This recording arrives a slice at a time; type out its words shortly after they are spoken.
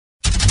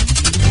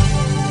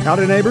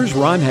Howdy neighbors,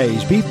 Ron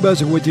Hayes, Beef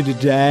Buzzing with you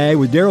today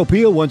with Derrell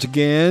Peel once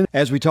again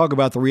as we talk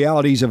about the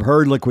realities of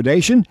herd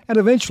liquidation and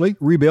eventually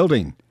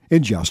rebuilding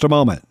in just a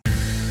moment.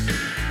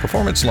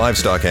 Performance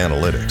Livestock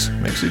Analytics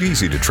makes it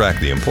easy to track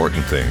the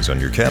important things on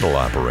your cattle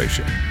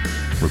operation.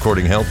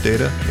 Recording health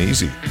data?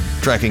 Easy.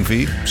 Tracking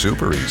feed?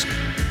 Super easy.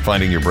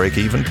 Finding your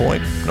break-even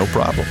point? No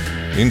problem.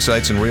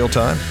 Insights in real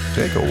time?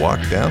 Take a walk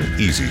down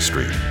Easy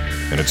Street.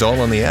 And it's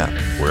all on the app,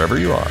 wherever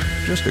you are,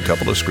 just a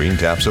couple of screen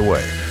taps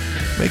away.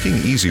 Making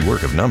easy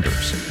work of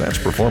numbers. That's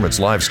Performance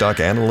Livestock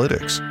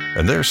Analytics.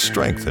 And there's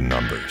strength in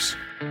numbers.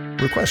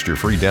 Request your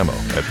free demo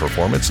at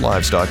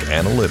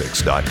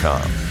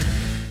performancelivestocanalytics.com.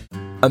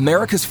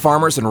 America's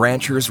farmers and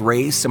ranchers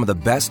raise some of the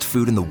best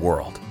food in the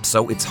world,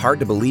 so it's hard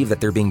to believe that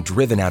they're being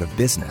driven out of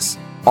business.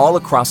 All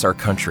across our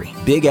country,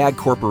 big ag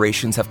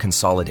corporations have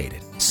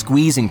consolidated,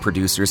 squeezing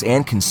producers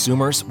and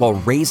consumers while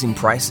raising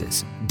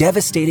prices,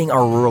 devastating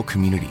our rural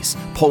communities,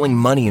 pulling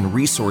money and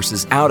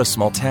resources out of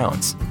small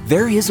towns.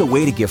 There is a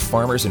way to give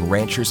farmers and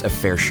ranchers a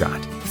fair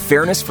shot.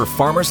 Fairness for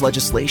Farmers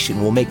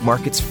legislation will make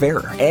markets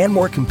fairer and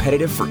more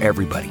competitive for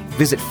everybody.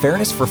 Visit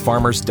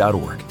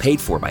fairnessforfarmers.org, paid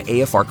for by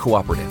AFR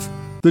Cooperative.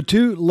 The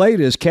two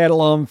latest cattle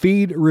on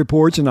feed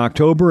reports in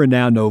October and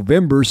now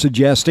November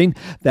suggesting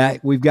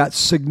that we've got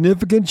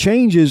significant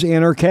changes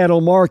in our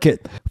cattle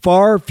market.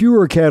 Far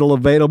fewer cattle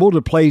available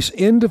to place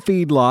into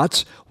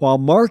feedlots, while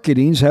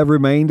marketings have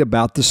remained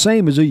about the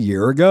same as a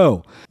year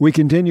ago. We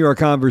continue our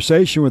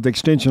conversation with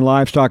Extension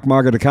Livestock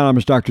Market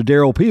Economist Dr.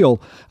 Derrell Peel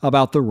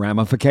about the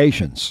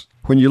ramifications.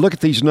 When you look at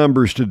these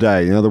numbers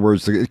today, in other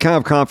words, the kind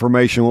of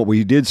confirmation, what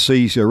we did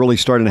see really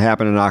starting to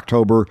happen in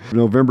October,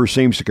 November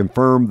seems to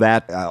confirm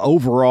that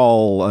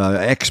overall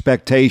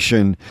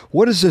expectation.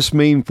 What does this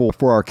mean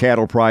for our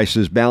cattle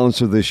prices,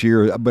 balance of this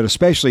year, but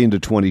especially into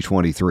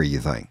 2023, you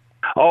think?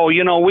 Oh,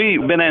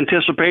 we've been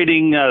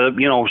anticipating,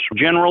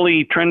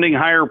 generally trending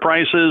higher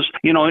prices,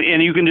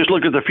 and you can just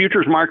look at the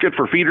futures market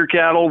for feeder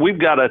cattle. We've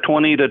got a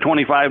 $20 to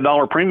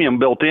 $25 premium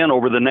built in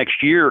over the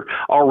next year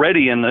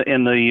already in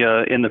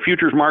the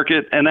futures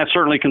market, and that's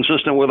certainly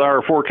consistent with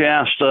our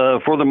forecast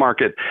for the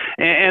market.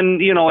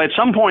 And at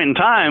some point in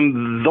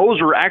time,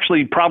 those are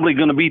actually probably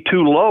going to be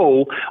too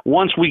low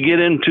once we get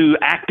into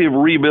active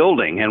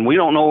rebuilding, and we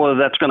don't know whether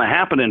that's going to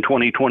happen in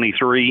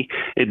 2023.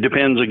 It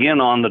depends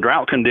again on the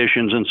drought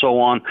conditions and so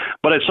on.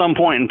 But at some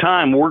point in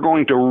time, we're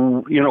going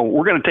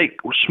to take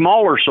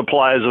smaller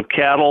supplies of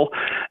cattle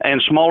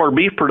and smaller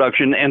beef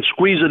production and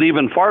squeeze it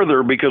even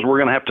farther, because we're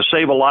going to have to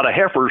save a lot of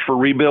heifers for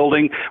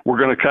rebuilding. We're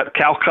going to cut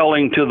cow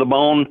culling to the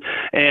bone,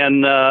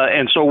 and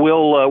so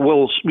we'll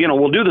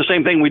do the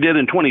same thing we did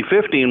in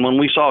 2015 when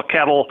we saw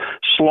cattle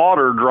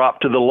slaughter drop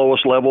to the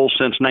lowest level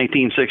since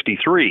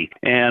 1963,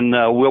 and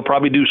we'll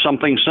probably do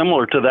something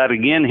similar to that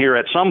again here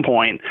at some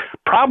point.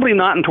 Probably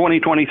not in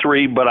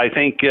 2023, but I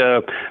think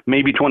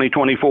maybe 2024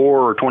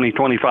 or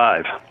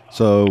 2025.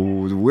 So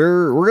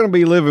we're going to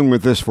be living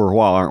with this for a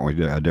while, aren't we,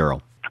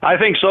 Derrell? I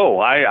think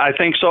so. I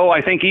think so. I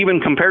think even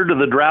compared to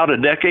the drought a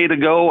decade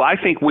ago, I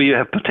think we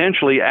have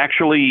potentially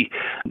actually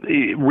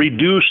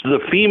reduced the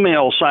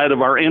female side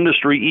of our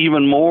industry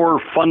even more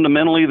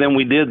fundamentally than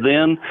we did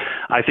then.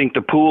 I think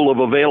the pool of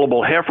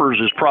available heifers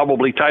is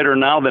probably tighter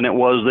now than it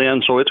was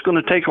then, so it's going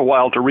to take a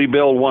while to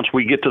rebuild once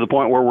we get to the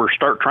point where we're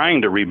start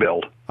trying to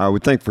rebuild. I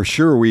would think for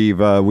sure we've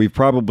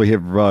probably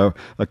have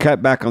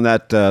cut back on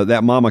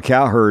that mama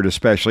cow herd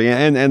especially,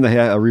 and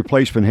the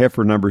replacement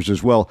heifer numbers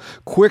as well,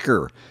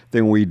 quicker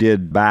than we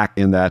did back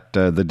in that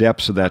the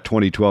depths of that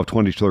 2012,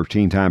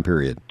 2013 time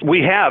period.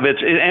 We have. This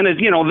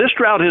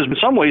drought has in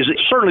some ways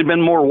certainly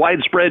been more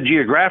widespread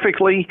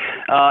geographically,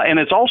 and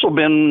it's also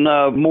been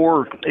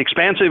more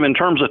expansive in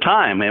terms of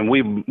time. And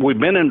we've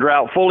been in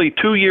drought fully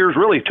 2 years,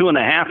 really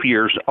 2.5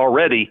 years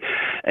already.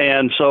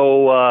 And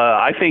so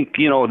I think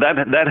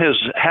that has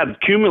had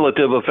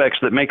cumulative effects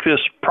that make this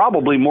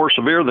probably more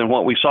severe than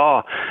what we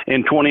saw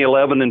in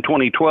 2011 and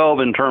 2012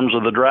 in terms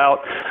of the drought.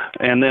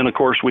 And then, of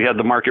course, we had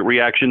the market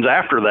reactions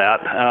after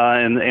that,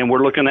 and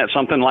we're looking at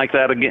something like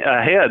that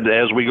ahead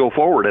as we go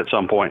forward at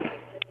some point.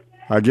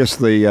 I guess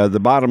the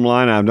bottom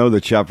line, I know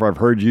that I've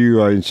heard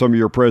you in some of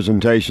your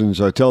presentations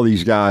tell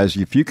these guys,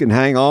 if you can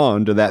hang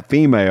on to that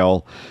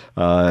female,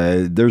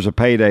 there's a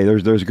payday.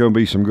 There's going to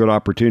be some good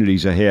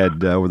opportunities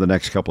ahead over the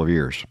next couple of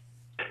years.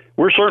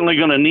 We're certainly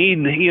going to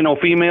need,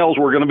 females.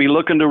 We're going to be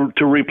looking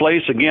to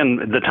replace. Again,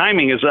 the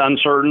timing is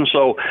uncertain,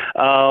 so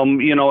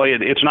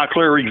it's not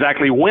clear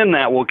exactly when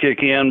that will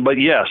kick in.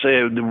 But yes,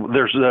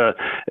 there's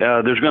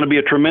going to be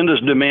a tremendous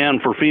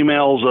demand for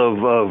females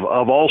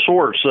of all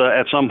sorts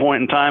at some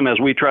point in time as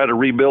we try to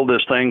rebuild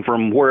this thing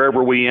from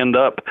wherever we end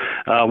up.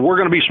 We're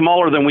going to be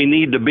smaller than we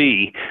need to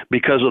be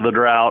because of the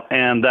drought,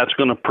 and that's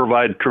going to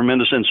provide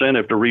tremendous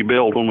incentive to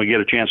rebuild when we get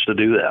a chance to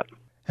do that.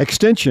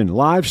 Extension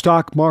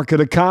Livestock Market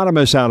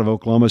Economist out of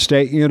Oklahoma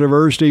State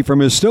University,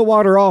 from his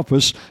Stillwater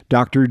office,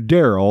 Dr.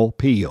 Derrell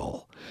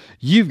Peel.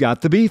 You've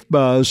got the Beef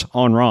Buzz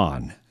on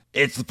Ron.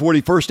 It's the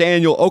 41st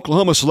annual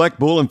Oklahoma Select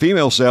Bull and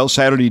Female Sale,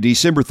 Saturday,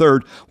 December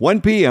 3rd,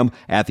 1 p.m.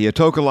 at the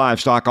Atoka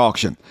Livestock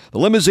Auction. The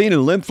limousine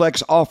and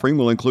Limflex offering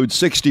will include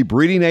 60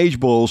 breeding age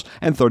bulls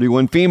and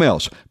 31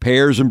 females,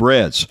 pairs and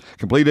breds.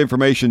 Complete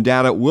information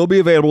data will be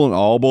available on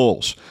all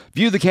bulls.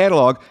 View the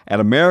catalog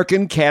at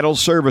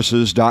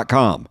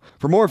AmericanCattleServices.com.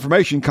 For more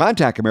information,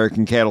 contact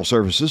American Cattle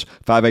Services,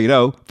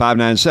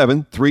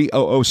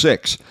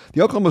 580-597-3006.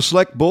 The Oklahoma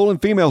Select Bull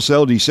and Female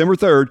Sale, December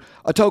 3rd,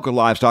 Atoka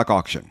Livestock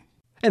Auction.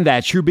 And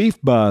that's your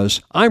Beef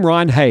Buzz. I'm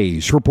Ron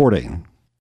Hayes reporting.